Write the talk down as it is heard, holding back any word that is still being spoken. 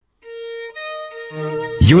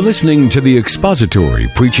You're listening to the expository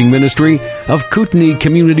preaching ministry of Kootenai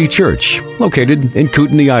Community Church, located in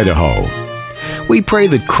Kootenai, Idaho. We pray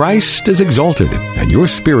that Christ is exalted and your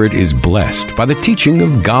spirit is blessed by the teaching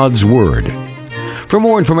of God's Word. For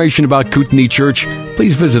more information about Kootenai Church,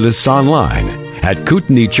 please visit us online at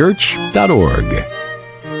kootenaichurch.org.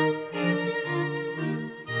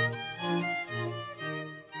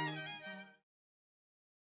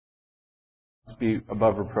 Be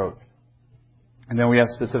above reproach. And then we have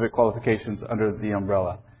specific qualifications under the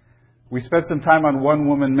umbrella. We spent some time on one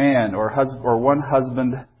woman man or one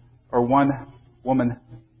husband or one woman,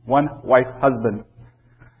 one wife husband.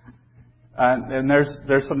 And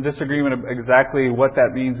there's some disagreement of exactly what that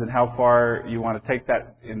means and how far you want to take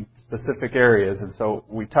that in specific areas. And so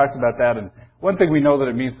we talked about that. And one thing we know that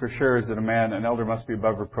it means for sure is that an elder must be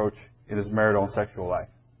above reproach in his marital and sexual life.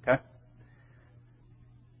 Okay?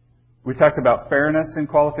 We talked about fairness in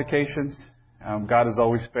qualifications. God is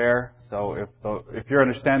always fair. So if your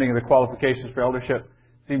understanding of the qualifications for eldership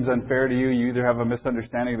seems unfair to you, you either have a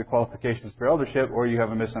misunderstanding of the qualifications for eldership or you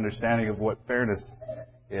have a misunderstanding of what fairness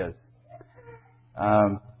is.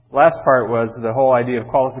 Last part was the whole idea of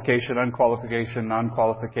qualification, unqualification,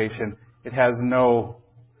 non-qualification. It has no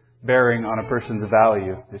bearing on a person's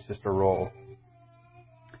value. It's just a role.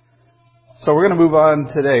 So we're going to move on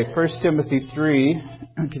today. 1 Timothy 3,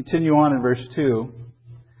 continue on in verse 2.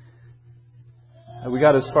 We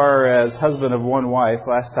got as far as husband of one wife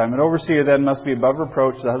last time. An overseer then must be above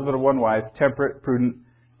reproach, the husband of one wife, temperate, prudent,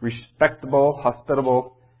 respectable,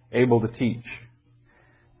 hospitable, able to teach.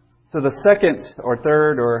 So the second or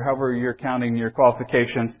third, or however you're counting your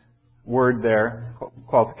qualifications, word there,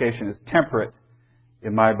 qualification is temperate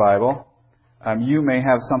in my Bible. You may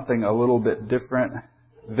have something a little bit different.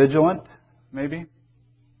 Vigilant, maybe.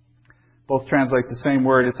 Both translate the same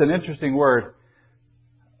word. It's an interesting word.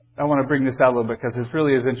 I want to bring this out a little bit because it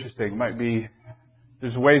really is interesting.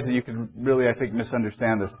 There's ways that you could really, I think,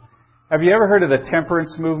 misunderstand this. Have you ever heard of the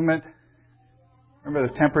temperance movement?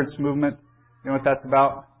 Remember the temperance movement? You know what that's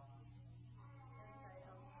about?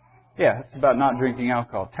 Yeah, it's about not drinking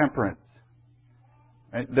alcohol. Temperance.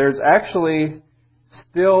 Right? There's actually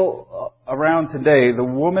still around today the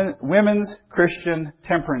Women's Christian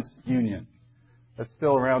Temperance Union. That's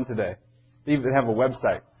still around today. They even have a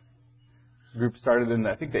website. This group started in,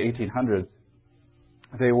 I think, the 1800s.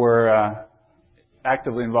 They were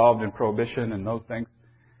actively involved in prohibition and those things.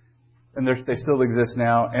 And they still exist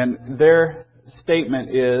now. And their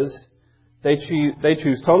statement is they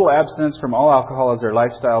choose total abstinence from all alcohol as their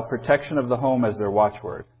lifestyle, protection of the home as their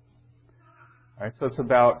watchword. All right, so it's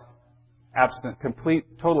about complete,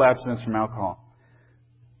 total abstinence from alcohol.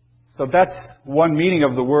 So that's one meaning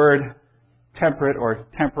of the word temperate or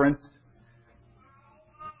temperance.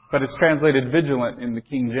 But it's translated vigilant in the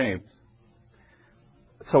King James.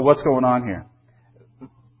 So what's going on here?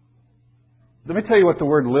 Let me tell you what the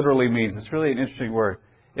word literally means. It's really an interesting word.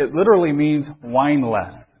 It literally means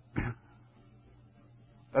wineless.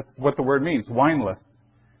 That's what the word means, wineless.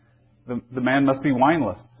 The man must be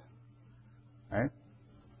wineless. Right?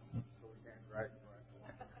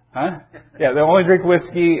 Huh? Yeah, they only drink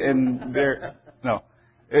whiskey and no.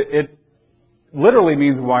 It literally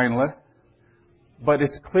means wineless, but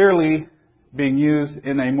it's clearly being used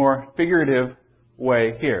in a more figurative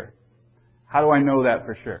way here. How do I know that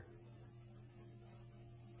for sure?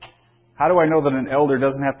 How do I know that an elder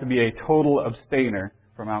doesn't have to be a total abstainer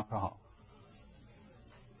from alcohol?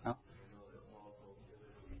 No?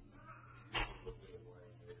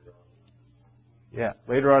 Yeah,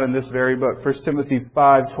 later on in this very book, 1 Timothy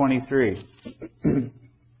 5:23.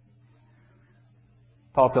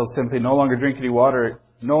 Paul tells Timothy, no longer drink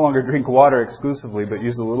water exclusively, but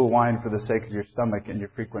use a little wine for the sake of your stomach and your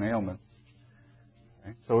frequent ailments.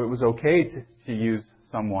 Okay? So it was okay to use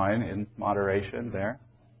some wine in moderation there.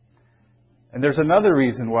 And there's another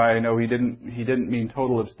reason why I know he didn't mean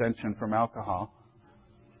total abstention from alcohol.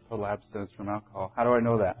 Total abstinence from alcohol. How do I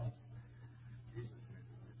know that?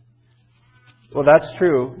 Well, that's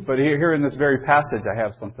true, but here in this very passage I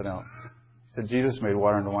have something else. He said Jesus made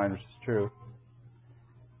water into wine, which is true.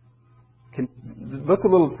 Look a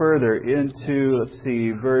little further into,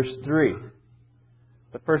 verse 3.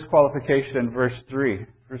 The first qualification in verse 3,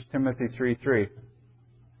 1 Timothy 3:3.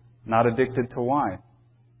 Not addicted to wine.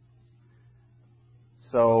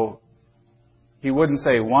 So, he wouldn't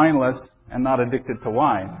say wineless and not addicted to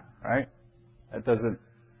wine, right? That doesn't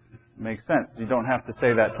make sense. You don't have to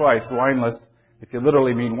say that twice. Wineless, if you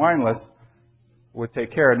literally mean wineless, would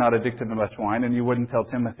take care of not addicted to much wine, and you wouldn't tell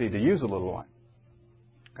Timothy to use a little wine.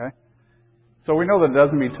 Okay? So we know that it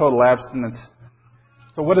doesn't mean total abstinence.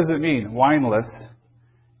 So what does it mean, wineless?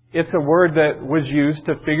 It's a word that was used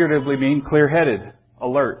to figuratively mean clear-headed,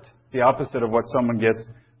 alert, the opposite of what someone gets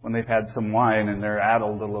when they've had some wine and they're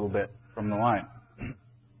addled a little bit from the wine.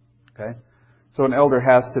 Okay? So an elder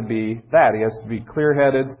has to be that. He has to be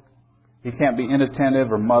clear-headed. He can't be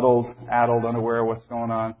inattentive or muddled, addled, unaware of what's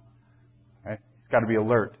going on. Okay? He's got to be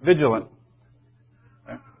alert, vigilant.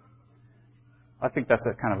 Okay? I think that's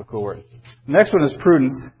a kind of a cool word. The next one is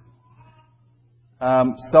prudent.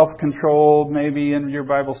 Self-controlled, maybe in your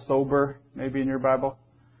Bible. Sober, maybe in your Bible.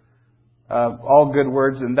 All good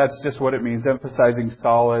words, and that's just what it means. Emphasizing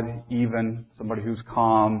solid, even, somebody who's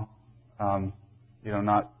calm,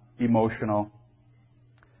 not emotional,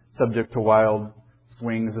 subject to wild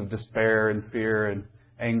swings of despair and fear and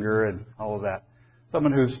anger and all of that.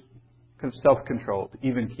 Someone who's kind of self-controlled,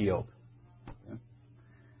 even-keeled.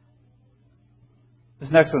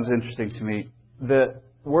 This next one's interesting to me. The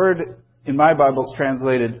word in my Bible is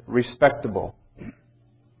translated respectable.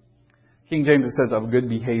 King James says of good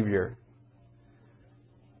behavior.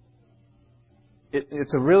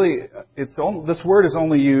 This word is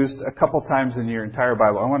only used a couple times in your entire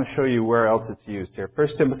Bible. I want to show you where else it's used here. 1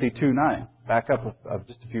 Timothy 2:9. Back up of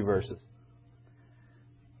just a few verses.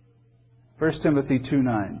 1 Timothy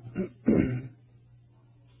 2:9.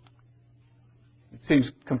 It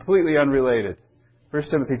seems completely unrelated. 1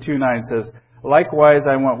 Timothy 2:9 says, "Likewise,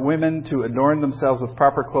 I want women to adorn themselves with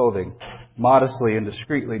proper clothing, modestly and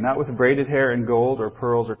discreetly, not with braided hair and gold or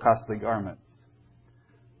pearls or costly garments."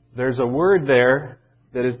 There's a word there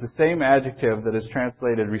that is the same adjective that is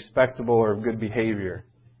translated respectable or of good behavior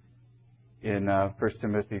in 1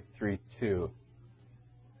 Timothy 3:2.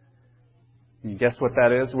 Can you guess what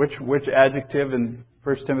that is? Which adjective in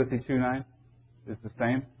 1 Timothy 2:9 is the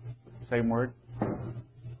same? Same word?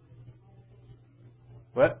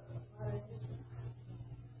 What?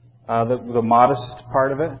 The modest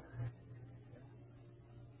part of it?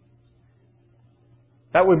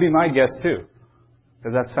 That would be my guess too.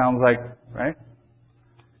 Because that sounds like, right?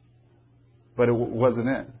 But it wasn't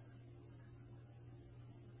it.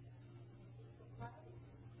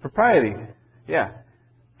 Propriety. Yeah.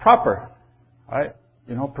 Proper. Right?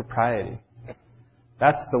 Propriety.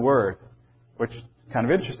 That's the word. Which is kind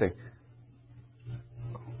of interesting.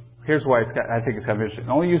 Here's why I think it's kind of interesting.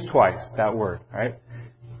 Only used twice, that word, right?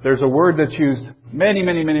 There's a word that's used many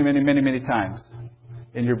times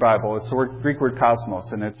in your Bible. It's the Greek word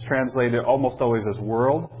cosmos, and it's translated almost always as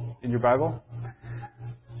world in your Bible.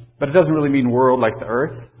 But it doesn't really mean world like the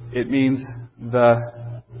earth. It means the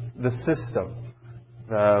system,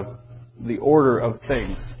 the order of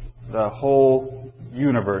things. The whole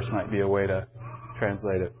universe might be a way to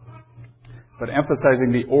translate it. But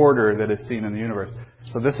emphasizing the order that is seen in the universe.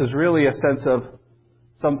 So this is really a sense of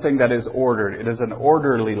something that is ordered. It is an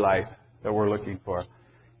orderly life that we're looking for.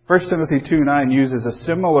 1 Timothy 2:9 uses a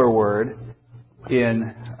similar word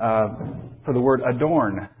for the word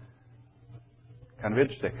adorn. Kind of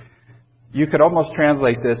interesting. You could almost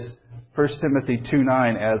translate this 1 Timothy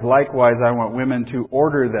 2:9 as, "Likewise, I want women to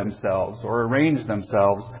order themselves or arrange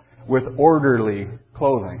themselves with orderly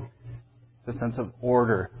clothing." It's a sense of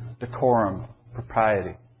order, decorum,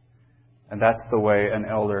 propriety. And that's the way an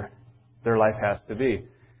elder, their life has to be.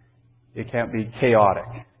 It can't be chaotic.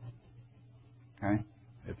 Okay?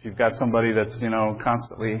 If you've got somebody that's,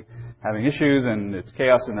 constantly having issues and it's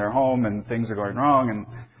chaos in their home and things are going wrong and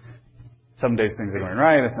some days things are going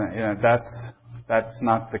right, it's not, that's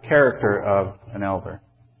not the character of an elder.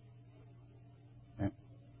 Okay.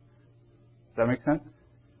 Does that make sense?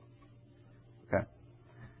 Okay.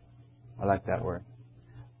 I like that word.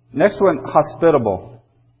 Next one, hospitable.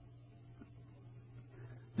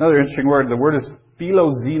 Another interesting word. The word is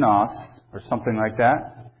philoxenos or something like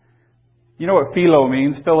that. You know what philo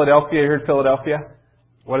means? Philadelphia. You heard Philadelphia?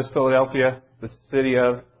 What is Philadelphia? The city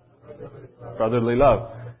of brotherly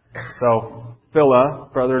love. So, phila,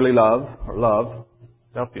 brotherly love, or love,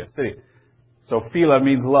 Philadelphia, city. So, phila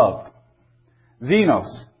means love.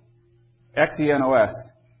 Xenos, X-E-N-O-S.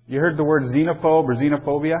 You heard the word xenophobe or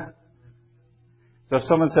xenophobia? So if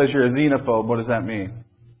someone says you're a xenophobe, what does that mean?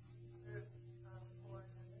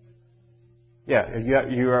 Yeah,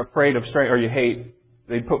 you're afraid of strangers, or you hate,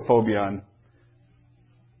 they put phobia on.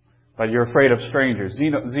 But you're afraid of strangers.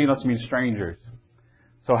 Xenos means strangers.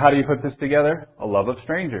 So how do you put this together? A love of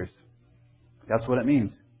strangers. That's what it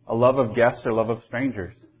means. A love of guests or love of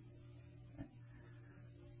strangers.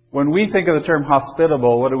 When we think of the term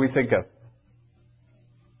hospitable, what do we think of?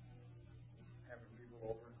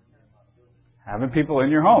 Having people in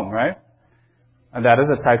your home, right? And that is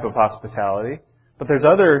a type of hospitality. But there's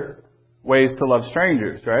other ways to love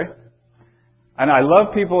strangers, right? And I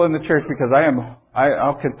love people in the church because I am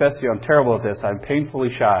I'll confess to you, I'm terrible at this. I'm painfully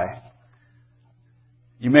shy.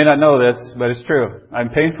 You may not know this, but it's true. I'm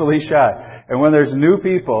painfully shy. And when there's new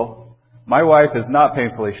people, my wife is not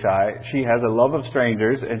painfully shy. She has a love of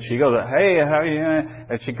strangers, and she goes, "Hey, how are you?"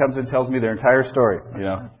 And she comes and tells me their entire story. You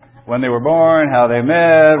know, when they were born, how they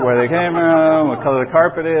met, where they came from, what color the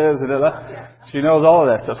carpet is, and she knows all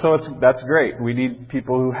of that. So that's great. We need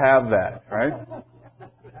people who have that, right?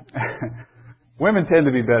 Women tend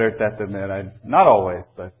to be better at that than men. Not always,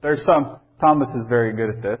 but there's some. Thomas is very good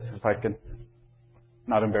at this, if I can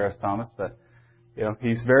not embarrass Thomas, but you know,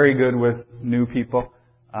 he's very good with new people.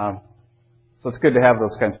 So it's good to have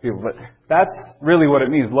those kinds of people. But that's really what it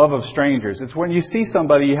means, love of strangers. It's when you see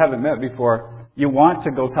somebody you haven't met before, you want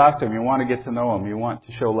to go talk to them, you want to get to know them, you want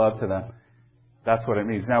to show love to them. That's what it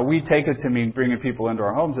means. Now, we take it to mean bringing people into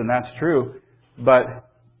our homes, and that's true. But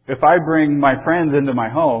if I bring my friends into my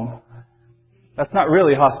home, that's not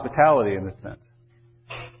really hospitality in this sense.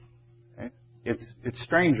 Okay? It's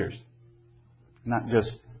strangers, not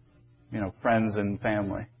just, friends and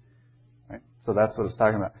family. Right? So that's what it's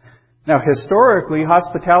talking about. Now, historically,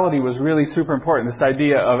 hospitality was really super important. This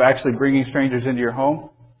idea of actually bringing strangers into your home,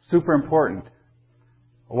 super important.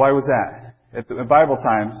 Why was that? In Bible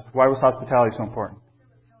times, why was hospitality so important?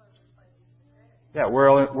 Yeah, where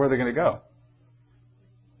are they going to go?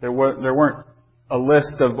 There weren't a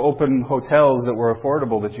list of open hotels that were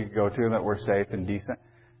affordable that you could go to and that were safe and decent.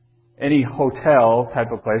 Any hotel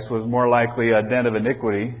type of place was more likely a den of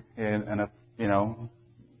iniquity and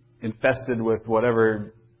infested with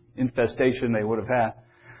whatever infestation they would have had.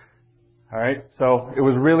 All right? So it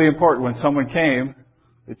was really important when someone came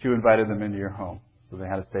that you invited them into your home so they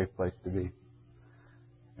had a safe place to be.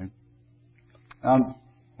 Okay. I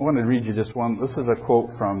wanted to read you just one. This is a quote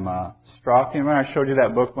from Strauch. You remember I showed you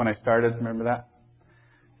that book when I started? Remember that?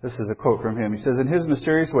 This is a quote from him. He says, "In His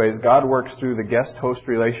mysterious ways, God works through the guest-host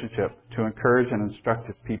relationship to encourage and instruct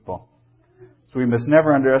His people. So we must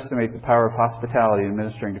never underestimate the power of hospitality in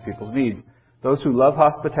ministering to people's needs. Those who love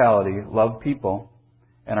hospitality love people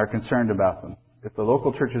and are concerned about them. If the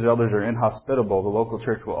local church's elders are inhospitable, the local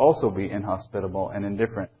church will also be inhospitable and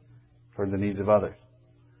indifferent for the needs of others."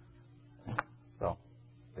 So,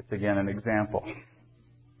 it's again an example.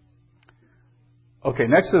 Okay,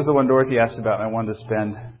 next is the one Dorothy asked about, and I wanted to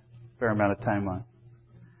spend a fair amount of time on.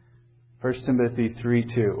 1 Timothy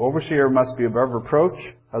 3:2. "Overseer must be above reproach,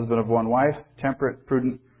 husband of one wife, temperate,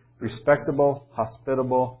 prudent, respectable,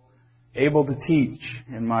 hospitable, able to teach,"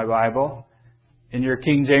 in my Bible. In your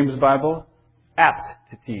King James Bible, apt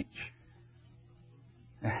to teach.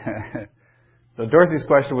 So Dorothy's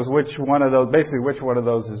question was which one of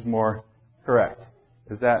those is more correct?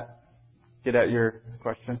 Does that get at your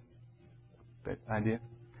question? That idea?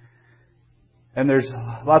 And there's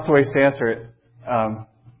lots of ways to answer it.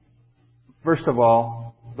 First of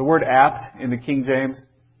all, the word apt in the King James,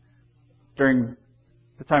 during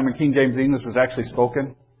the time when King James English was actually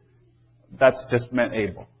spoken, that's just meant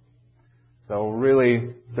able. So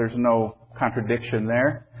really, there's no contradiction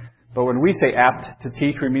there. But when we say apt to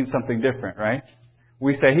teach, we mean something different, right?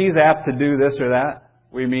 We say he's apt to do this or that,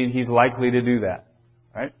 we mean he's likely to do that,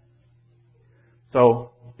 right?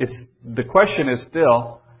 So the question is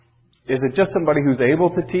still, is it just somebody who's able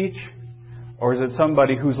to teach, or is it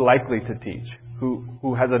somebody who's likely to teach,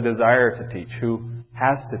 who has a desire to teach, who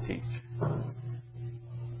has to teach?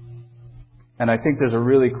 And I think there's a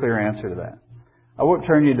really clear answer to that. I won't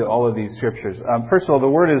turn you to all of these scriptures. First of all, the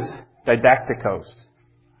word is didactikos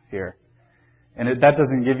here. And that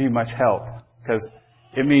doesn't give you much help, because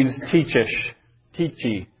it means teachish,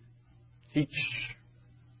 teachy, teach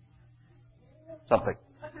something.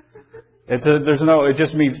 It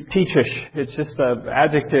just means teachish. It's just an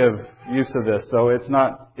adjective use of this, so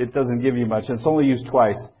it doesn't give you much. It's only used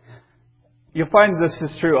twice. You'll find this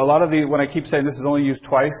is true. A lot of when I keep saying this is only used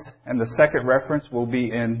twice, and the second reference will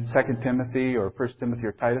be in 2 Timothy or 1 Timothy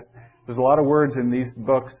or Titus. There's a lot of words in these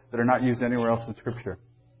books that are not used anywhere else in Scripture.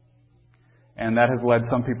 And that has led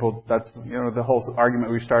some people, that's, the whole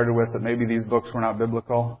argument we started with, that maybe these books were not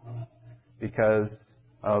biblical because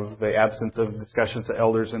of the absence of discussions to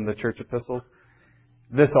elders in the church epistles.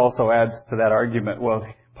 This also adds to that argument. Well,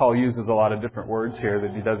 Paul uses a lot of different words here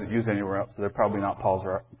that he doesn't use anywhere else, so they're probably not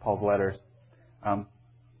Paul's letters.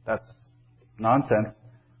 That's nonsense.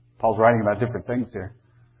 Paul's writing about different things here.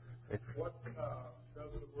 What does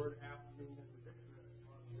the word apt mean in the dictionary?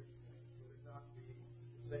 Would it not be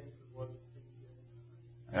the same as what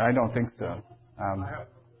it I don't think so.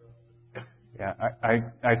 Yeah,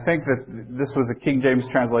 I think that this was a King James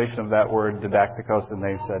translation of that word didactikos, and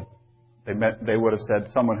they would have said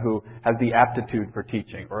someone who has the aptitude for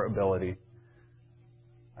teaching or ability.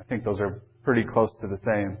 I think those are pretty close to the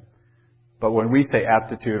same. But when we say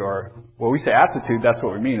aptitude, that's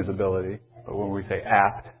what we mean is ability. But when we say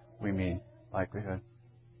apt, we mean likelihood.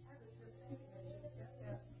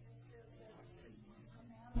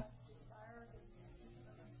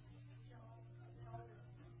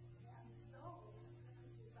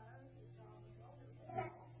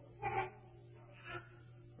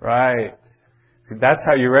 Right. See, that's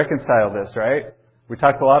how you reconcile this, right? We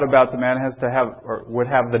talked a lot about the man has to have, or would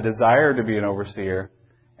have the desire to be an overseer.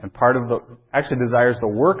 And part of desire is the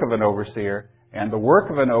work of an overseer. And the work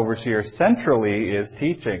of an overseer centrally is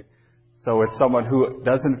teaching. So it's someone who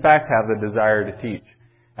does in fact have the desire to teach.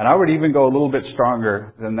 And I would even go a little bit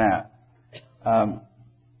stronger than that. 1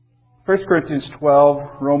 Corinthians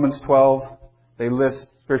 12, Romans 12, they list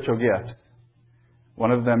spiritual gifts. One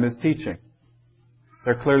of them is teaching.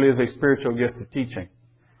 There clearly is a spiritual gift of teaching.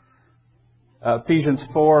 Ephesians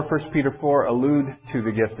 4, 1 Peter 4 allude to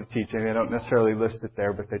the gift of teaching. They don't necessarily list it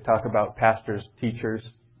there, but they talk about pastors, teachers,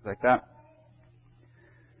 like that.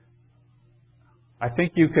 I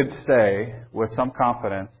think you could say with some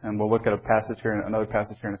confidence, and we'll look at another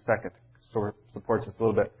passage here in a second, so supports this a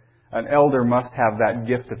little bit. An elder must have that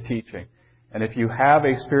gift of teaching. And if you have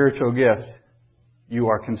a spiritual gift, you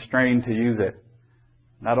are constrained to use it.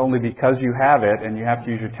 Not only because you have it and you have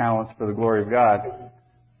to use your talents for the glory of God,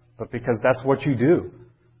 but because that's what you do.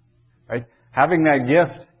 Right? Having that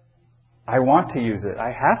gift, I want to use it.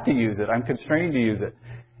 I have to use it. I'm constrained to use it.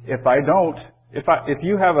 If I don't, if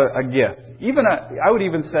you have a gift, I would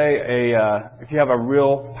even say if you have a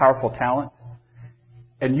real powerful talent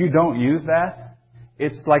and you don't use that,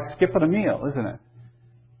 it's like skipping a meal, isn't it?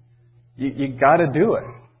 You got to do it.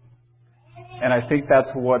 And I think that's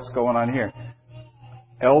what's going on here.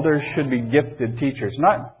 Elders should be gifted teachers.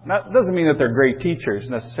 Not doesn't mean that they're great teachers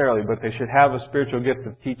necessarily, but they should have a spiritual gift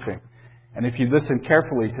of teaching. And if you listen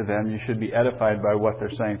carefully to them, you should be edified by what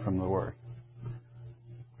they're saying from the Word,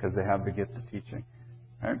 because they have the gift of teaching.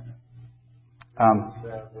 Right?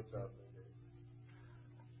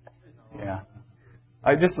 Yeah.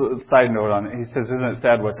 I just a side note on it. He says, "Isn't it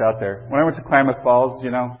sad what's out there?" When I went to Klamath Falls,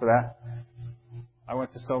 for that, I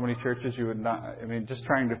went to so many churches you would not. Just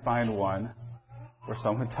trying to find one where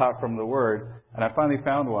someone taught from the Word, and I finally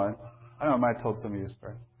found one. I don't know, I might have told some of you a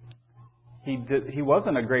story. He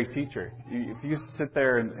wasn't a great teacher. If you sit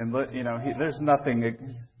there and there's nothing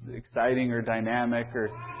exciting or dynamic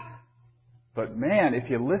but man, if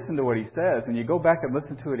you listen to what he says and you go back and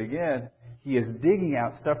listen to it again, he is digging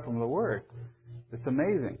out stuff from the Word. It's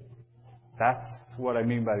amazing. That's what I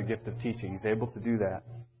mean by the gift of teaching. He's able to do that,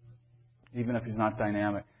 even if he's not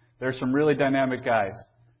dynamic. There's some really dynamic guys.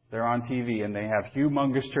 They're on TV and they have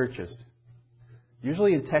humongous churches.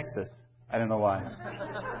 Usually in Texas. I don't know why.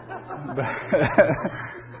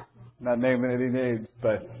 Not naming any names,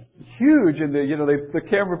 but huge. And the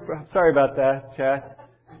camera, sorry about that, Chad.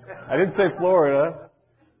 I didn't say Florida.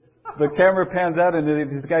 The camera pans out and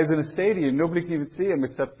this guy's in a stadium. Nobody can even see him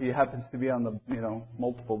except he happens to be on the,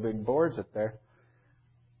 multiple big boards up there.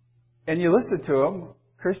 And you listen to him,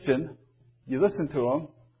 Christian, you listen to him,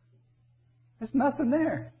 there's nothing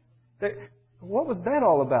there. What was that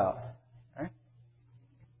all about? Right?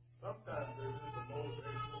 Sometimes there's just a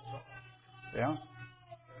motivational talk.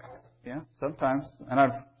 Yeah, sometimes. And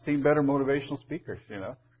I've seen better motivational speakers,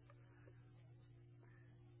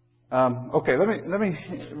 Okay, let me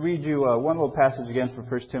read you one little passage again from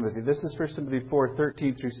 1 Timothy. This is 1 Timothy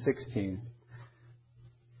 4:13 through 16.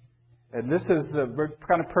 And this is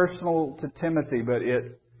kind of personal to Timothy, but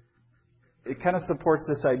it kind of supports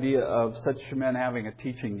this idea of such men having a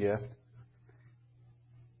teaching gift.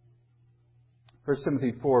 1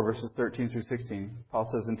 Timothy 4, verses 13 through 16. Paul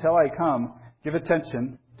says, "Until I come, give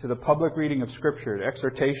attention to the public reading of Scripture, to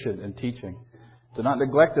exhortation and teaching. Do not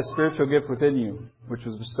neglect the spiritual gift within you, which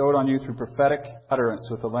was bestowed on you through prophetic utterance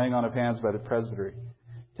with the laying on of hands by the presbytery.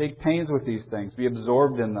 Take pains with these things. Be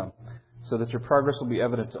absorbed in them, so that your progress will be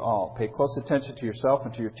evident to all. Pay close attention to yourself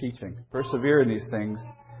and to your teaching. Persevere in these things,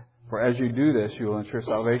 for as you do this, you will ensure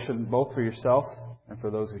salvation both for yourself and for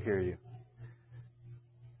those who hear you."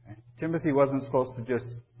 Timothy wasn't supposed to just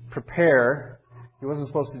prepare. He wasn't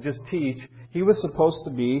supposed to just teach. He was supposed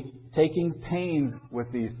to be taking pains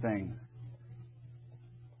with these things.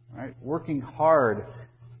 Right? Working hard.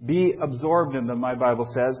 Be absorbed in them, my Bible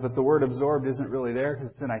says, but the word absorbed isn't really there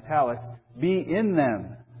because it's in italics. Be in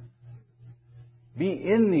them. Be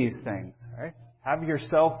in these things. Right? Have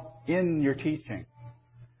yourself in your teaching.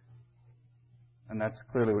 And that's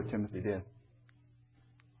clearly what Timothy did.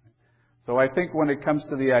 So I think when it comes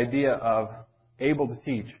to the idea of able to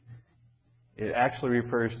teach, it actually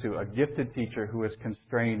refers to a gifted teacher who is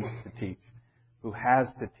constrained to teach, who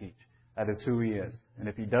has to teach. That is who he is. And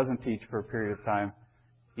if he doesn't teach for a period of time,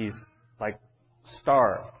 he's like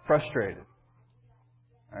starved, frustrated.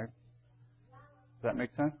 Right? Does that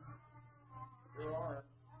make sense? There are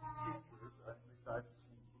teachers, at least I've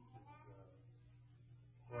seen teachers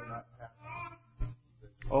who are not pastors.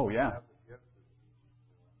 Oh, yeah. Have the gift of teaching,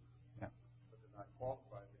 Yeah. but they're not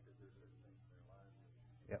qualified because there's certain things in their lives.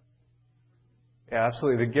 Yep. Yeah,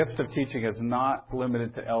 absolutely. The gift of teaching is not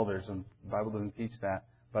limited to elders, and the Bible doesn't teach that.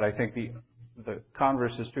 But I think the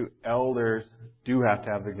converse is true. Elders do have to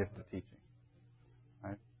have the gift of teaching.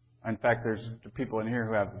 Right? In fact, there's people in here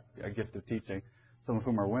who have a gift of teaching, some of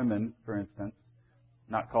whom are women, for instance,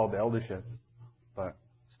 not called to eldership, but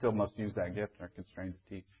still must use that gift and are constrained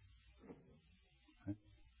to teach. Okay?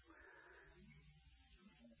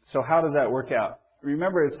 So how does that work out?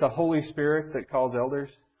 Remember, it's the Holy Spirit that calls elders.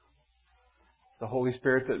 It's the Holy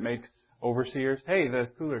Spirit that makes overseers. Hey, the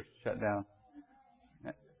cooler's shut down.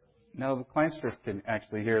 No, the Kleinsters can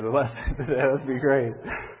actually hear the lesson today. That would be great.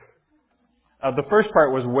 The first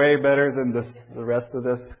part was way better than the rest of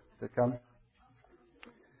this to come.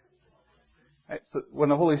 Right, so when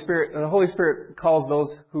the Holy Spirit calls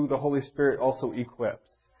those who the Holy Spirit also equips,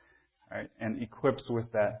 right, and equips with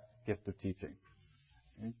that gift of teaching.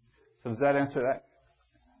 Okay? So does that answer that?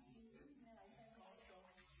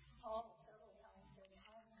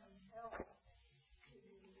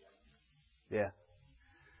 Yeah.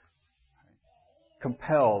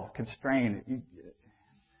 Compelled, constrained.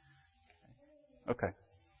 Okay.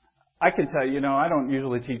 I can tell you, I don't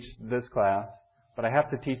usually teach this class, but I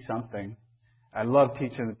have to teach something. I love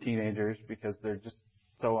teaching the teenagers because they're just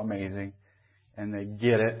so amazing, and they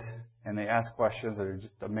get it, and they ask questions that are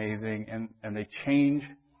just amazing, and they change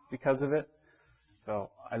because of it.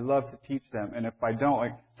 So I love to teach them, and if I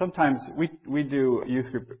don't, sometimes we do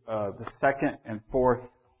youth group the second and fourth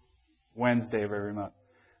Wednesday of every month.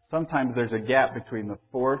 Sometimes there's a gap between the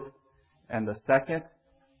fourth and the second.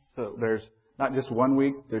 So there's not just 1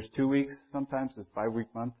 week, there's 2 weeks. Sometimes it's 5-week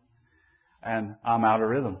month. And I'm out of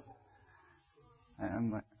rhythm. And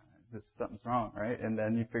I'm like, something's wrong, right? And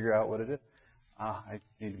then you figure out what it is. I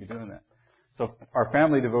need to be doing that. So our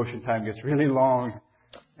family devotion time gets really long.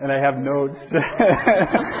 And I have notes.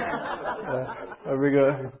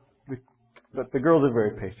 But the girls are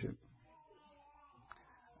very patient.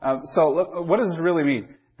 So look, what does this really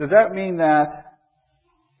mean? Does that mean that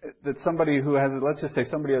somebody who has, let's just say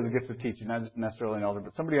somebody has a gift of teaching, not just necessarily an elder,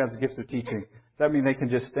 but somebody has a gift of teaching, does that mean they can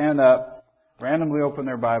just stand up, randomly open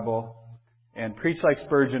their Bible, and preach like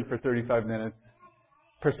Spurgeon for 35 minutes,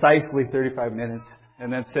 precisely 35 minutes,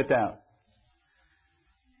 and then sit down?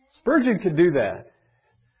 Spurgeon could do that,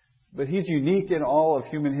 but he's unique in all of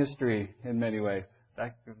human history in many ways,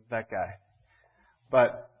 that guy.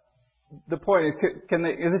 But the point is,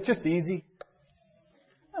 is it just easy?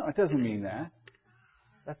 No, it doesn't mean that.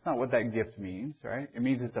 That's not what that gift means, right? It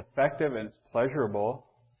means it's effective and it's pleasurable,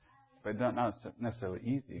 but not necessarily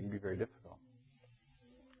easy. It can be very difficult.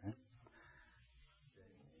 Okay?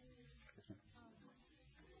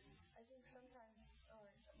 I think sometimes, or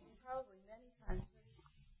probably many times,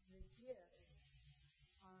 the gifts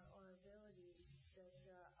or abilities that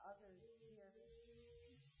other gifts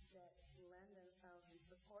that lend themselves and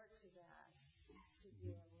support to that to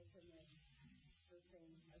be able to make the thing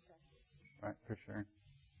effective. Right, for sure.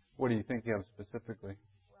 What do you think of specifically?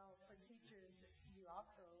 Well, for teachers, you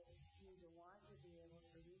also need to want to be able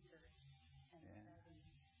to research and study.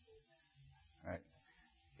 Right.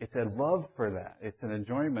 It's a love for that. It's an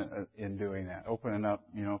enjoyment in doing that. Opening up,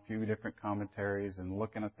 a few different commentaries and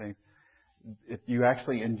looking at things. You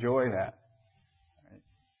actually enjoy that. Right?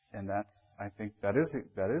 And I think that is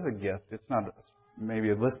a gift. It's not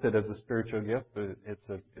maybe listed as a spiritual gift, but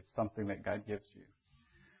it's something that God gives you.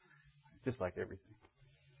 Just like everything.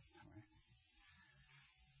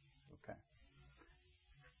 Okay.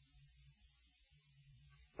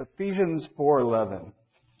 Ephesians 4:11.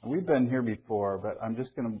 We've been here before, but I'm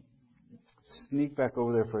just going to sneak back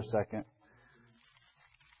over there for a second,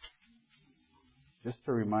 just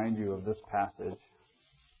to remind you of this passage.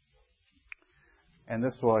 And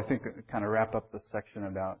this will, I think, kind of wrap up the section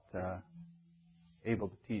about able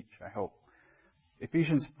to teach, I hope.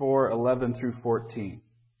 Ephesians 4:11 through 14.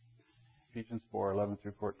 Ephesians 4:11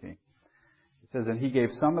 through 14. It says, "And he gave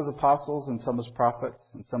some as apostles, and some as prophets,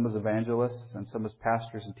 and some as evangelists, and some as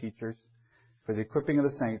pastors and teachers, for the equipping of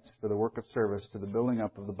the saints, for the work of service, to the building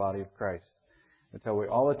up of the body of Christ, until we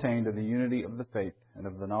all attain to the unity of the faith and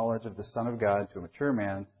of the knowledge of the Son of God, to a mature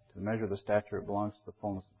man, to the measure of the stature that belongs to the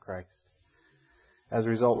fullness of Christ. As a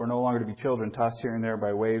result, we're no longer to be children, tossed here and there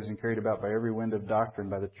by waves and carried about by every wind of doctrine,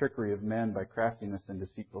 by the trickery of men, by craftiness and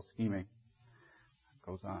deceitful scheming." It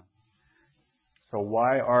goes on. So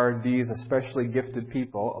why are these especially gifted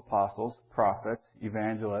people, apostles, prophets,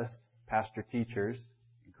 evangelists, pastor teachers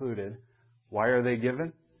included, why are they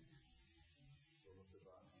given?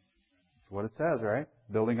 That's what it says, right?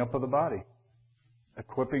 Building up of the body.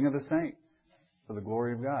 Equipping of the saints for the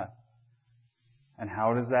glory of God. And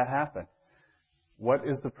how does that happen? What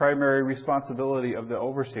is the primary responsibility of the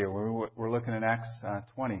overseer? We're looking at Acts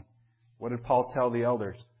 20. What did Paul tell the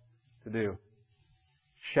elders to do?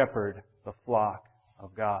 Shepherd the flock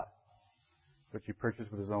of God, which he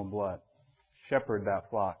purchased with his own blood. Shepherd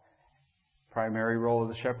that flock. Primary role of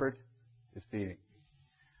the shepherd is feeding.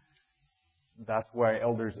 That's why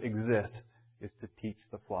elders exist, is to teach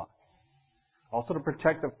the flock. Also to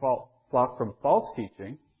protect the flock from false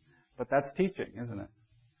teaching, but that's teaching, isn't it?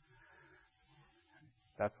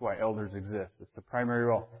 That's why elders exist. It's the primary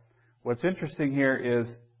role. What's interesting here is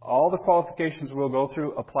all the qualifications we'll go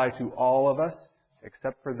through apply to all of us,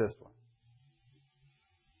 except for this one.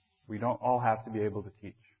 We don't all have to be able to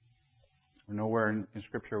teach. We're nowhere in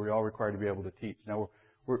Scripture we all required to be able to teach. Now,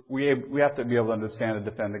 we have to be able to understand and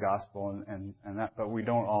defend the gospel and that, but we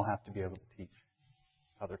don't all have to be able to teach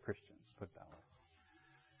other Christians, put it that way.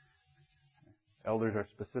 Elders are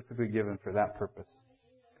specifically given for that purpose.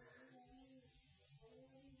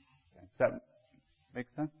 Okay. Does that make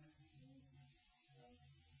sense?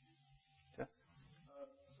 Yes?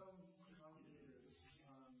 Some commentators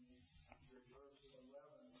on the verse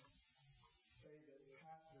 11 say that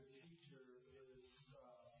pastor teacher is a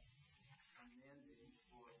mandate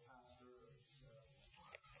for a pastor.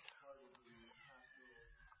 It's part of the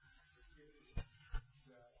pastoral gift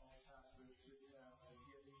that all pastors should have a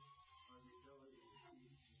gift or the ability to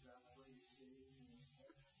teach. Is that what you see in this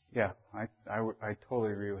text? Yeah, I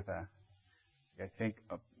totally agree with that. I think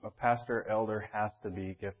a pastor, elder has to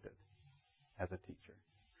be gifted as a teacher.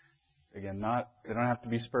 Again, they don't have to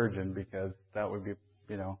be Spurgeon because that would be,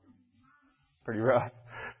 pretty rough.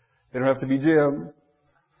 They don't have to be Jim,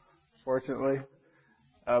 fortunately.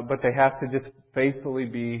 But they have to just faithfully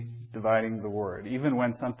be dividing the word. Even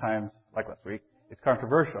when sometimes, like last week, it's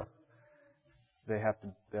controversial. They have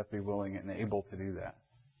to be willing and able to do that.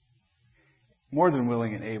 More than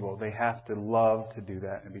willing and able, they have to love to do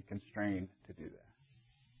that and be constrained to do that.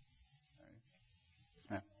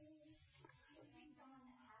 Right.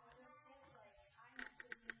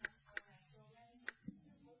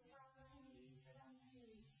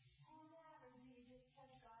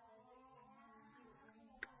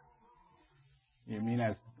 Yeah. You mean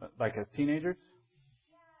as teenagers?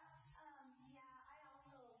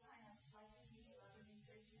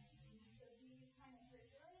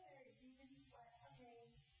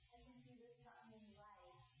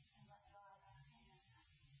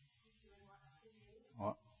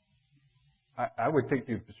 Well, I would think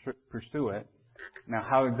you pursue it. Now,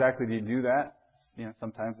 how exactly do you do that?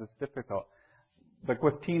 Sometimes it's difficult. But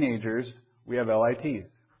with teenagers, we have LITs.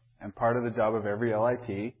 And part of the job of every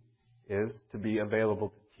LIT is to be available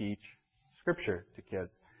to teach Scripture to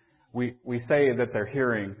kids. We say that they're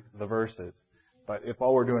hearing the verses, but if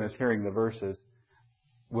all we're doing is hearing the verses,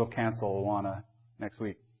 we'll cancel Awana next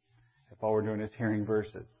week. If all we're doing is hearing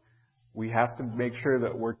verses. We have to make sure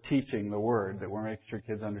that we're teaching the Word, that we're making sure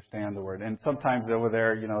kids understand the Word. And sometimes over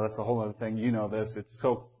there, that's a whole other thing. You know this. It's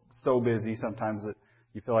so busy sometimes that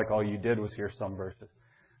you feel like all you did was hear some verses.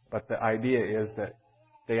 But the idea is that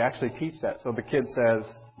they actually teach that. So the kid says,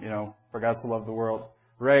 for God so loved the world.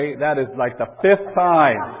 Ray, that is like the 5th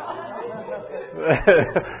time.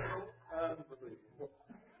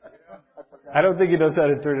 I don't think he knows how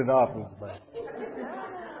to turn it off.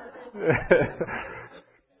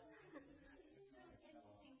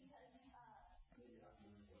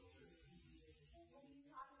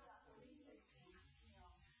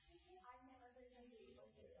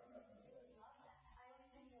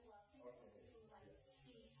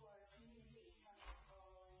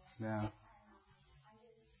 Yeah.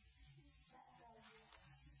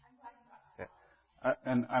 Okay.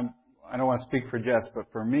 And I don't want to speak for Jess, but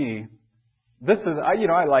for me, this is, I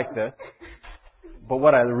like this. But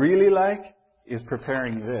what I really like is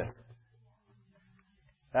preparing this.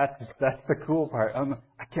 That's the cool part.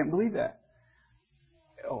 I can't believe that.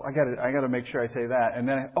 Oh, I gotta make sure I say that. And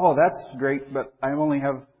then, that's great, but I only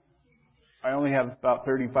have about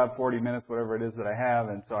 35, 40 minutes, whatever it is that I have,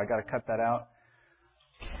 and so I gotta cut that out.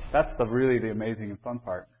 That's really the amazing and fun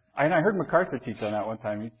part. And I heard MacArthur teach on that one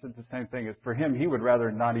time. He said the same thing. As for him, he would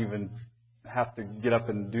rather not even have to get up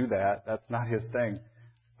and do that. That's not his thing.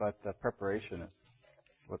 But the preparation is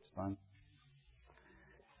what's fun.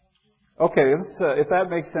 Okay, if that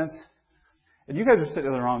makes sense. And you guys are sitting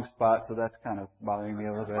in the wrong spot, so that's kind of bothering me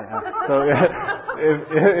a little bit. So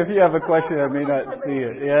if you have a question, I may not see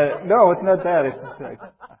it. Yeah, no, it's not that. It's just like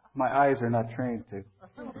my eyes are not trained to.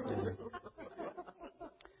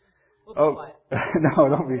 Oh, no,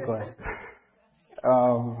 don't be quiet.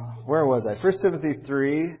 Where was I? 1 Timothy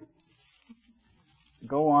 3.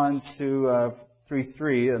 Go on to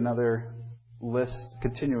 3:3, another list,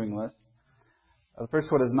 continuing list. The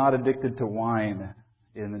first one is not addicted to wine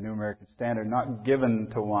in the New American Standard, not given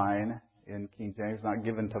to wine in King James, not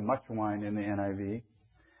given to much wine in the NIV.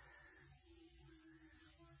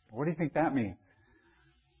 What do you think that means?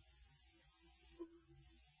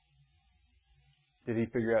 Did he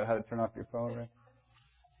figure out how to turn off your phone, right?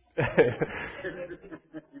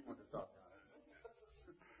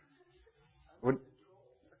 What?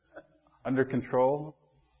 Under control?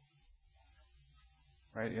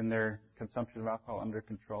 Right? In their consumption of alcohol, under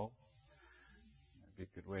control. That'd be a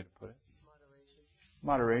good way to put it.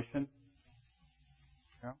 Moderation.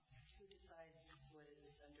 Yeah. Who decides what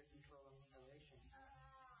is under control and moderation?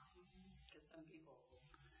 Because some people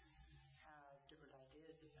have different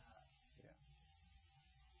ideas about it. Yeah.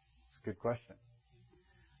 It's a good question.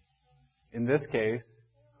 In this case,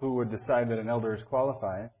 who would decide that an elder is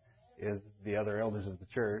qualified is the other elders of the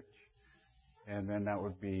church, and then that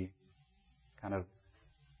would be kind of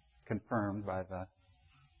confirmed by the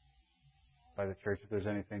church if there's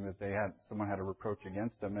anything that someone had a reproach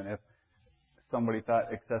against them, and if somebody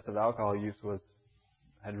thought excessive alcohol use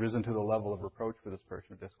had risen to the level of reproach for this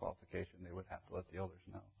person, or disqualification, they would have to let the elders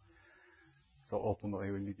know. So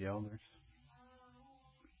ultimately, we need the elders.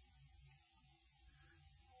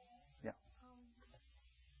 Yeah.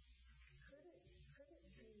 Could it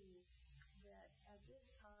be that at this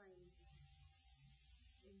time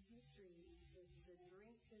in history, the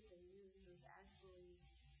drink that they used was actually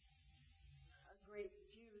a grape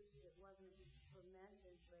juice that wasn't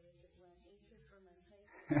fermented, but if it went into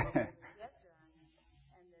fermentation, it would get drunk,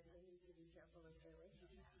 and that they need to be careful to stay away from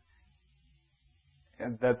that?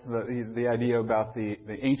 And that's the idea about the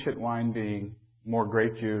ancient wine being more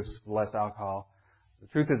grape juice, less alcohol. The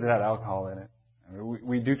truth is it had alcohol in it. I mean,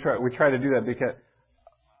 we try to do that because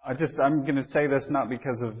I'm going to say this not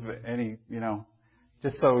because of any,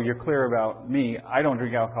 just so you're clear about me, I don't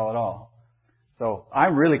drink alcohol at all. So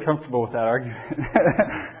I'm really comfortable with that argument.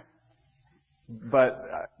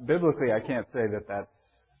 But biblically, I can't say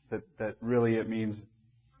that really it means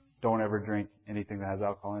don't ever drink anything that has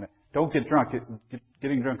alcohol in it. Don't get drunk.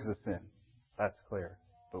 Getting drunk is a sin. That's clear.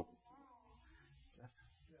 But, yes.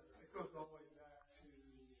 Yeah, it goes all the way back to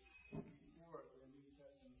before the New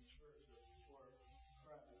Testament church, or before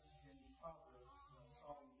Christ. In Proverbs,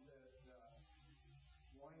 Solomon said,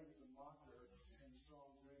 wine is a mocker and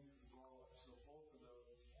strong drink is a brawler. So both of those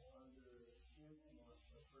under influence,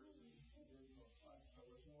 a person is influenced by. So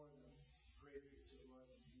it's more than grape juice, it was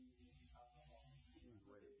indeed alcohol.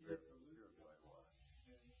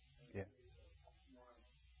 Yeah.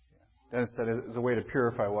 Dennis said it's a way to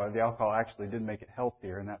purify water. The alcohol actually did make it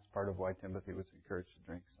healthier, and that's part of why Timothy was encouraged to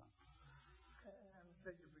drink some. And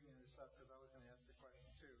thank you for bringing this up, because I was going to ask the question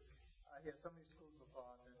too. So many schools of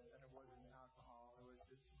thought that it wasn't alcohol, it was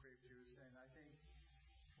just grape juice, and I think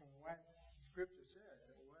from what Scripture says,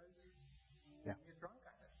 it was Yeah. you get drunk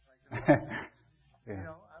on it. Like,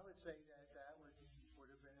 Yeah. I would say that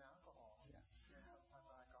would have been alcohol. Yeah. Some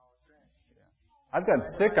alcoholic drink. I've gotten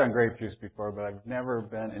sick on grape juice before, but I've never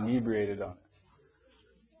been inebriated on it.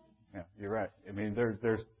 Yeah, you're right. I mean, there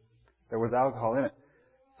was alcohol in it.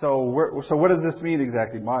 So what does this mean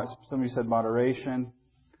exactly? Somebody said moderation.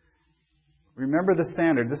 Remember the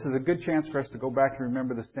standard. This is a good chance for us to go back and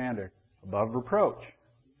remember the standard. Above reproach.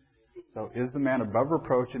 So is the man above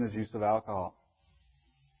reproach in his use of alcohol?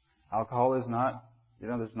 Alcohol is not,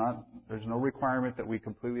 there's no requirement that we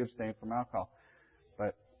completely abstain from alcohol.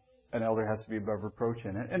 But an elder has to be above reproach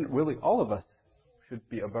in it. And really, all of us should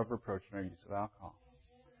be above reproach in our use of alcohol.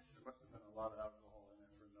 There must have been a lot of alcohol in it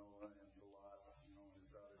for Noah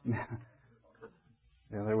and Lot.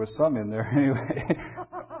 Yeah, there was some in there anyway.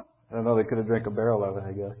 I don't know, they could have drank a barrel of it,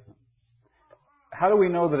 I guess. How do we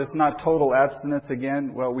know that it's not total abstinence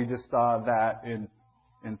again? Well, we just saw that in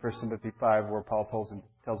 1 Timothy 5 where Paul tells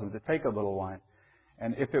him to take a little wine.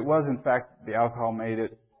 And if it was, in fact, the alcohol made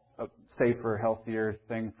it a safer, healthier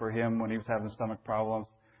thing for him when he was having stomach problems,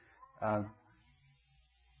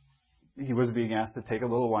 he was being asked to take a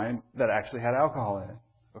little wine that actually had alcohol in it.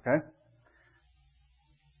 Okay?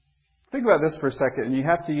 Think about this for a second, and you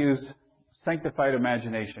have to use sanctified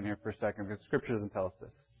imagination here for a second, because Scripture doesn't tell us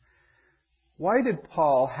this. Why did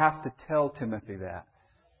Paul have to tell Timothy that?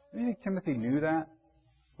 Do you think Timothy knew that?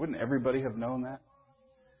 Wouldn't everybody have known that?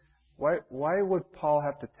 Why would Paul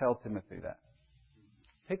have to tell Timothy that?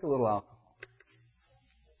 Take a little alcohol.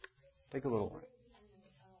 Take a little wine.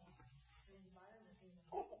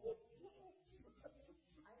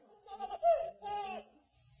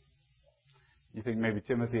 You think maybe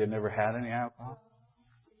Timothy had never had any alcohol?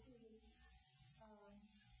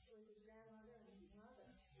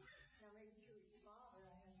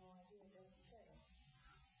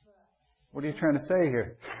 What are you trying to say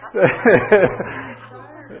here?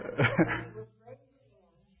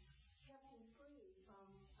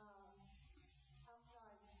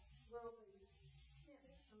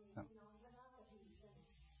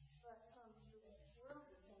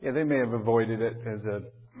 Yeah, they may have avoided it as a...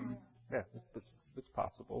 Yeah, it's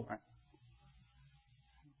possible, right?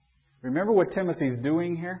 Remember what Timothy's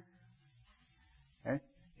doing here? Okay?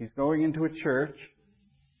 He's going into a church,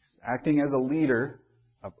 acting as a leader,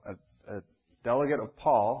 a delegate of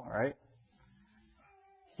Paul, right?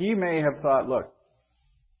 He may have thought, look,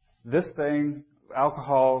 this thing,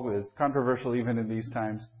 alcohol, is controversial even in these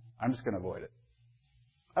times. I'm just going to avoid it.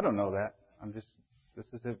 I don't know that. This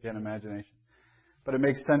is again imagination. But it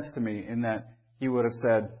makes sense to me in that he would have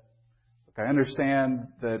said, look, I understand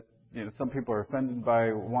that some people are offended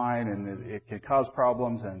by wine and it can cause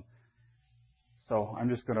problems, and so I'm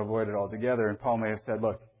just going to avoid it altogether. And Paul may have said,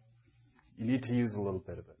 look, you need to use a little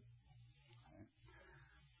bit of it.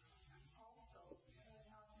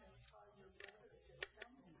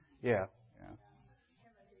 Yeah.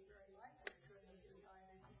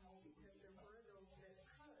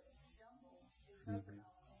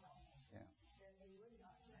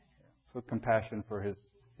 With compassion for his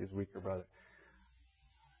weaker brother.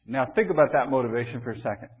 Now think about that motivation for a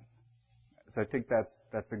second. So I think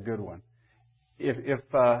that's a good one. If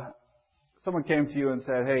someone came to you and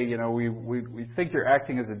said, "Hey, we think you're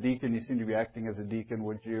acting as a deacon. You seem to be acting as a deacon.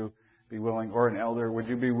 Would you be willing, or an elder? Would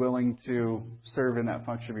you be willing to serve in that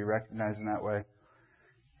function, be recognized in that way?"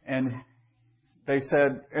 And they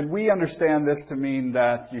said, "And we understand this to mean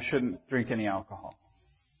that you shouldn't drink any alcohol."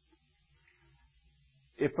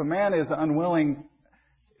 If a man is unwilling,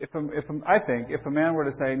 I think if a man were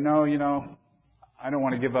to say, "No, I don't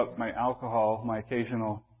want to give up my alcohol, my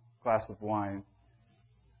occasional glass of wine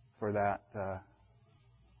for that,"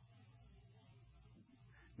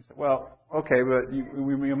 you say, "Well, okay, but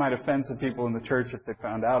we might offend some people in the church if they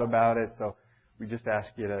found out about it, so we just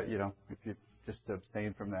ask you to, if you just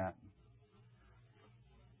abstain from that."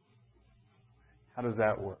 How does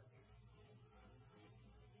that work?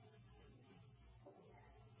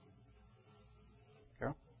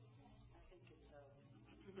 Carol? I think it's a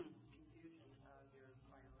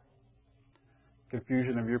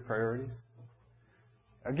Confusion of your priorities?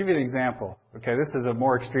 I'll give you an example. Okay, this is a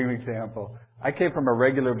more extreme example. I came from a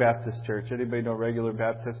regular Baptist church. Anybody know regular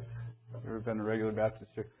Baptists? Ever been to a regular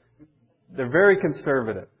Baptist church? They're very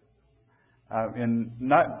conservative.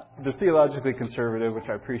 They're theologically conservative, which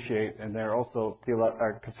I appreciate, and they're also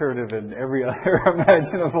conservative in every other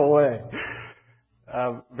imaginable way.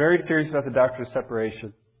 Very serious about the doctrine of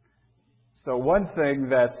separation. So one thing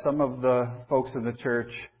that some of the folks in the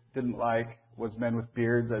church didn't like was men with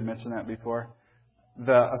beards. I mentioned that before.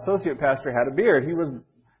 The associate pastor had a beard.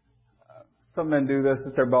 Some men do this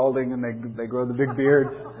if they're balding and they grow the big beard.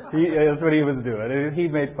 That's what he was doing. And he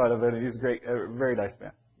made fun of it. And he's great, a very nice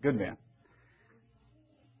man, good man.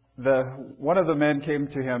 One of the men came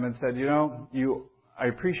to him and said, I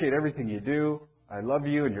appreciate everything you do. I love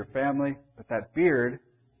you and your family, but that beard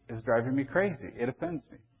is driving me crazy. It offends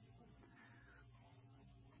me.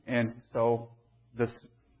 And so this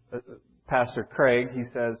Pastor Craig, he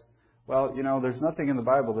says, well, there's nothing in the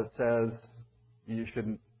Bible that says you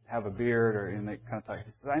shouldn't have a beard or in that kind of type.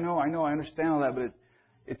 He says, I know, I understand all that, but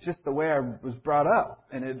it's just the way I was brought up,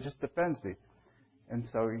 and it just offends me. And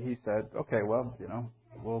so he said, okay, well,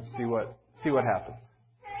 we'll see what happens.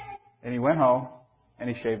 And he went home and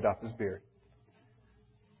he shaved off his beard.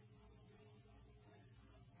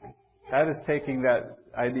 That is taking that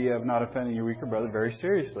idea of not offending your weaker brother very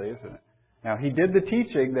seriously, isn't it? Now, he did the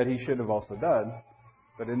teaching that he should have also done,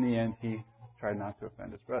 but in the end, he tried not to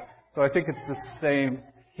offend his brother. So I think it's the same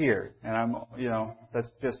here. And that's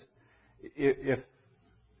just, isn't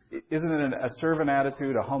it a servant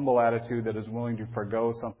attitude, a humble attitude that is willing to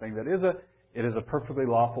forgo something that it is a perfectly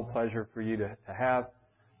lawful pleasure for you to have,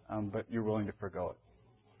 but you're willing to forgo it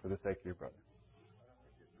for the sake of your brother.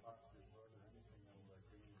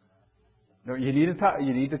 No, you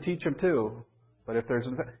need to teach them too. But if there's,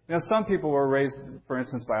 some people were raised, for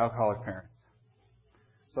instance, by alcoholic parents.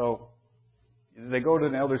 So they go to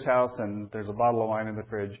an elder's house and there's a bottle of wine in the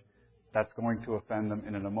fridge. That's going to offend them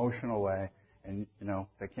in an emotional way, and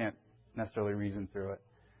they can't necessarily reason through it.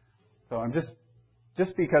 So I'm just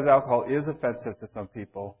because alcohol is offensive to some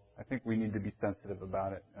people I think we need to be sensitive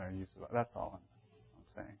about it. Our use of it. That's all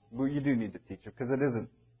I'm saying. Well, you do need to teach it because it isn't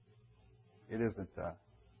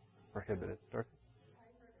prohibited. Dorothy?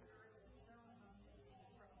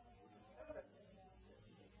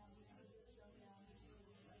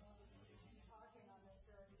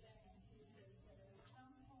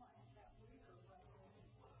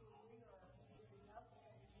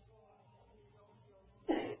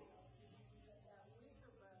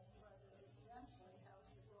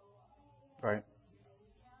 Right.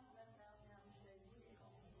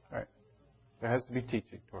 Right. There has to be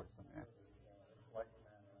teaching towards them. Yeah.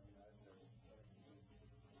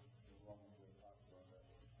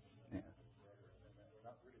 Yeah.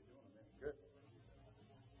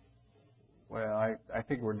 Well, I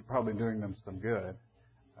think we're probably doing them some good.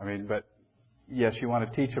 I mean, but yes, you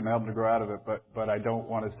want to teach them, help them to grow out of it, but I don't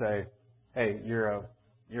want to say, hey, you're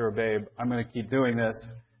a babe. I'm going to keep doing this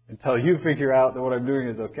until you figure out that what I'm doing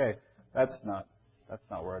is okay. That's not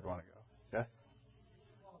where I'd want to go. Yes?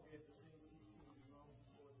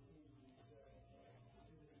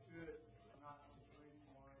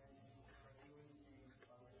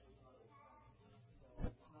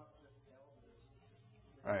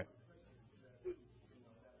 Right.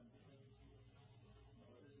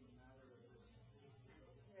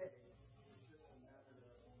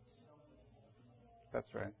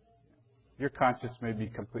 That's right. Your conscience may be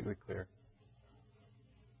completely clear.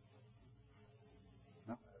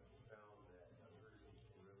 No?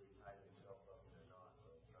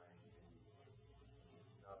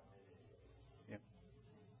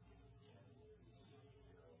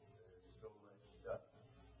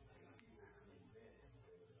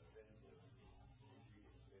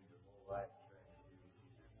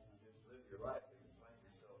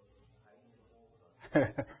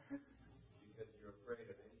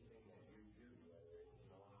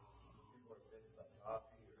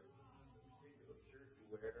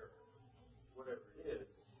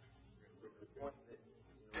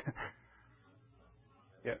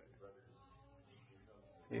 Yep.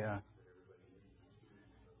 Yeah. Yeah.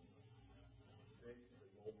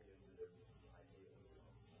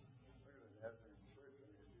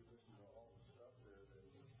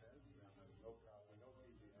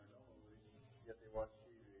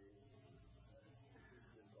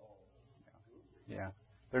 Yeah.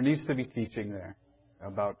 There needs to be teaching there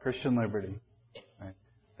about Christian liberty. Right?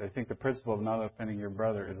 I think the principle of not offending your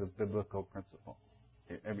brother is a biblical principle.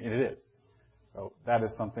 I mean, it is. So that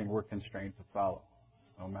is something we're constrained to follow,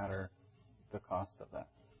 no matter the cost of that.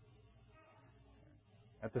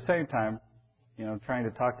 At the same time, trying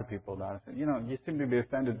to talk to people about it. You seem to be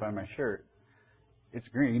offended by my shirt. It's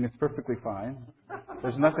green. It's perfectly fine.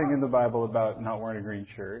 There's nothing in the Bible about not wearing a green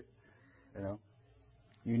shirt.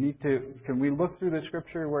 You need to. Can we look through the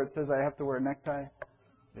scripture where it says I have to wear a necktie?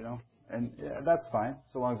 And yeah, that's fine,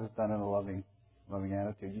 so long as it's done in a loving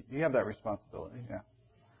attitude. You have that responsibility. Yeah.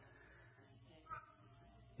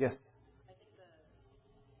 Yes. I think the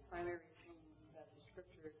primary thing that the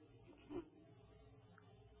scripture,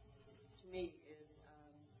 to me, is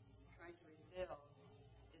trying to reveal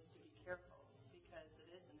is to be careful because it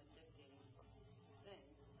is an addicting thing,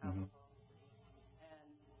 alcohol. And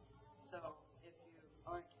so if you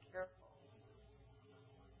aren't careful,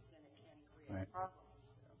 then it can create problems,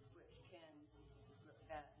 which can look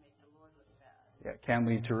bad, make the Lord look bad. Yeah, it can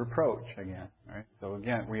lead to reproach again. Right. So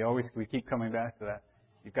again, we keep coming back to that.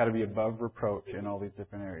 You've got to be above reproach in all these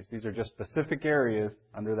different areas. These are just specific areas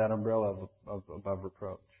under that umbrella of above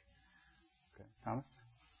reproach. Okay, Thomas?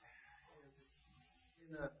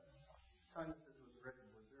 In the time that this was written,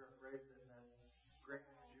 was there a phrase that meant grape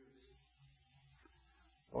juice?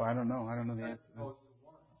 Oh, I don't know. I don't know the answer. As opposed to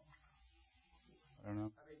wine. I don't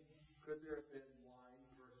know. I mean, could there have been wine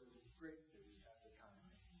versus grape juice at the time?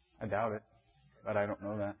 I doubt it, but I don't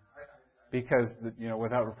know that. Because,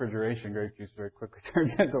 without refrigeration, grape juice very quickly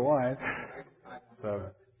turns into wine. So,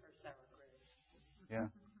 Or sour grapes. yeah,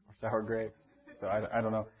 or sour grapes. So I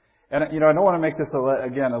don't know. And, I don't want to make this, a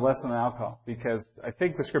lesson on alcohol, because I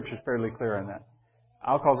think the Scripture is fairly clear on that.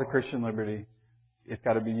 Alcohol is a Christian liberty. It's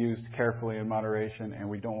got to be used carefully in moderation, and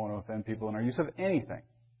we don't want to offend people in our use of anything,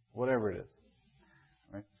 whatever it is.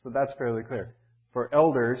 Right? So that's fairly clear. For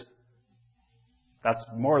elders, that's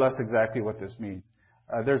more or less exactly what this means.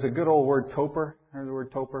 There's a good old word, toper. Heard the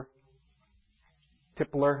word toper?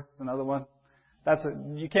 Tippler is another one.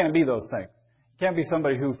 You can't be those things. You can't be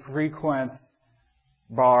somebody who frequents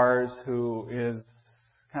bars, who is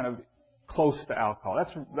kind of close to alcohol.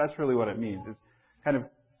 That's really what it means. It's kind of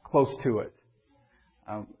close to it.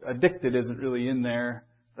 Addicted isn't really in there.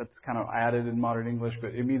 That's kind of added in modern English,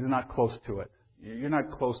 but it means not close to it. You're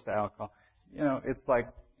not close to alcohol. It's like,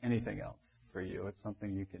 anything else for you. It's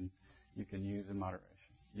something you can use in moderation.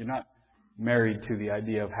 You're not married to the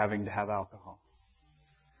idea of having to have alcohol.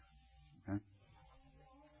 Okay?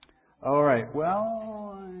 All right.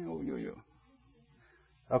 Well,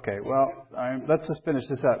 okay. Well, let's just finish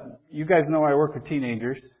this up. You guys know I work with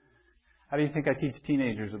teenagers. How do you think I teach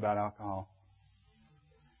teenagers about alcohol?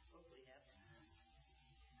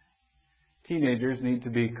 Teenagers need to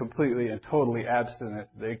be completely and totally abstinent.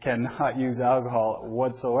 They cannot use alcohol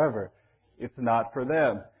whatsoever. It's not for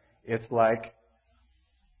them. It's like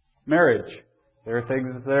marriage. There are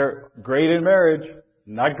things that are great in marriage,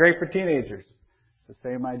 not great for teenagers. It's the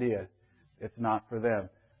same idea. It's not for them.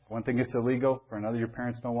 One thing it's illegal, for another your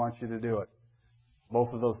parents don't want you to do it.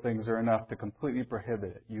 Both of those things are enough to completely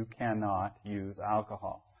prohibit it. You cannot use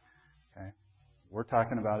alcohol. Okay? We're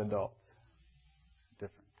talking about adults. It's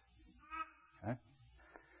different. Okay?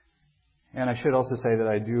 And I should also say that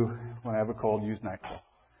I do, when I have a cold, use NyQuil.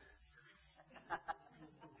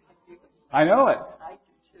 I know it. I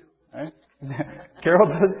do too. Right? Carol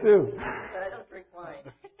does too. But I don't drink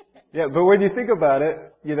wine. Yeah, but when you think about it,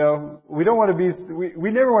 we don't want to be, we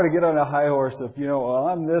never want to get on a high horse of, well,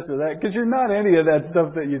 I'm this or that, because you're not any of that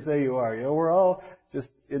stuff that you say you are. We're all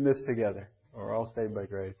just in this together. We're all saved by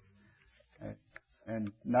grace. Okay?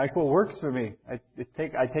 And NyQuil works for me. I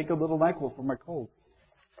take a little NyQuil for my cold.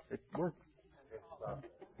 It works.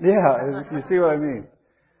 Yeah, you see what I mean.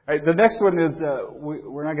 All right, the next one is,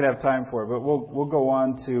 we're not going to have time for it, but we'll go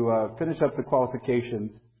on to finish up the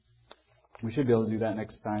qualifications. We should be able to do that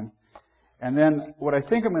next time. And then what I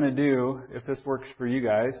think I'm going to do, if this works for you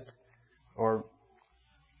guys, or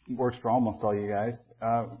works for almost all you guys,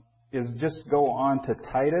 is just go on to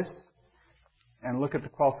Titus and look at the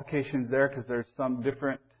qualifications there, because there's some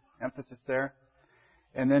different emphasis there.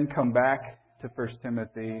 And then come back to 1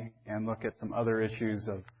 Timothy and look at some other issues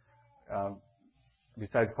of,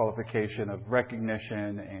 besides qualification, of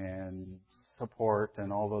recognition and support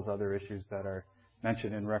and all those other issues that are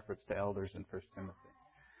mentioned in reference to elders in 1 Timothy.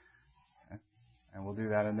 Okay? And we'll do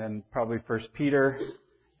that. And then probably 1 Peter.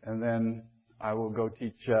 And then I will go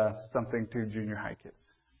teach something to junior high kids.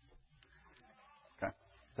 Okay.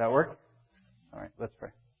 Does that work? All right. Let's pray.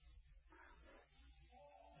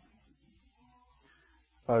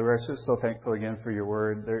 Father, we're just so thankful again for your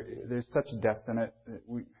word. There's such depth in it.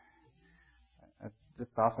 I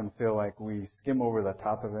just often feel like we skim over the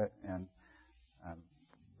top of it, and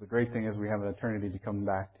the great thing is we have an eternity to come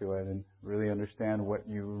back to it and really understand what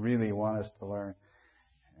you really want us to learn.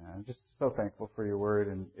 And I'm just so thankful for your word,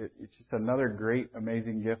 and it's just another great,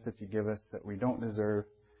 amazing gift that you give us that we don't deserve,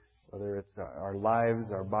 whether it's our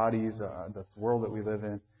lives, our bodies, this world that we live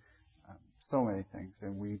in, so many things.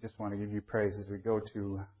 And we just want to give you praise as we go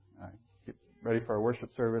to get ready for our worship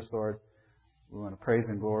service, Lord. We want to praise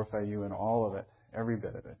and glorify you in all of it, every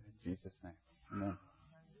bit of it. In Jesus' name. Amen.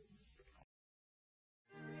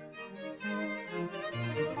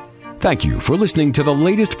 Thank you for listening to the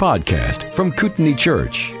latest podcast from Kootenai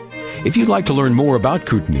Church. If you'd like to learn more about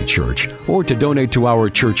Kootenai Church or to donate to our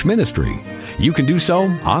church ministry, you can do so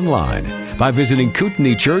online by visiting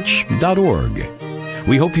kootenaichurch.org.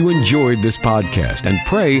 We hope you enjoyed this podcast and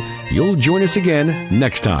pray you'll join us again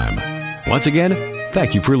next time. Once again,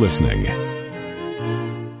 thank you for listening.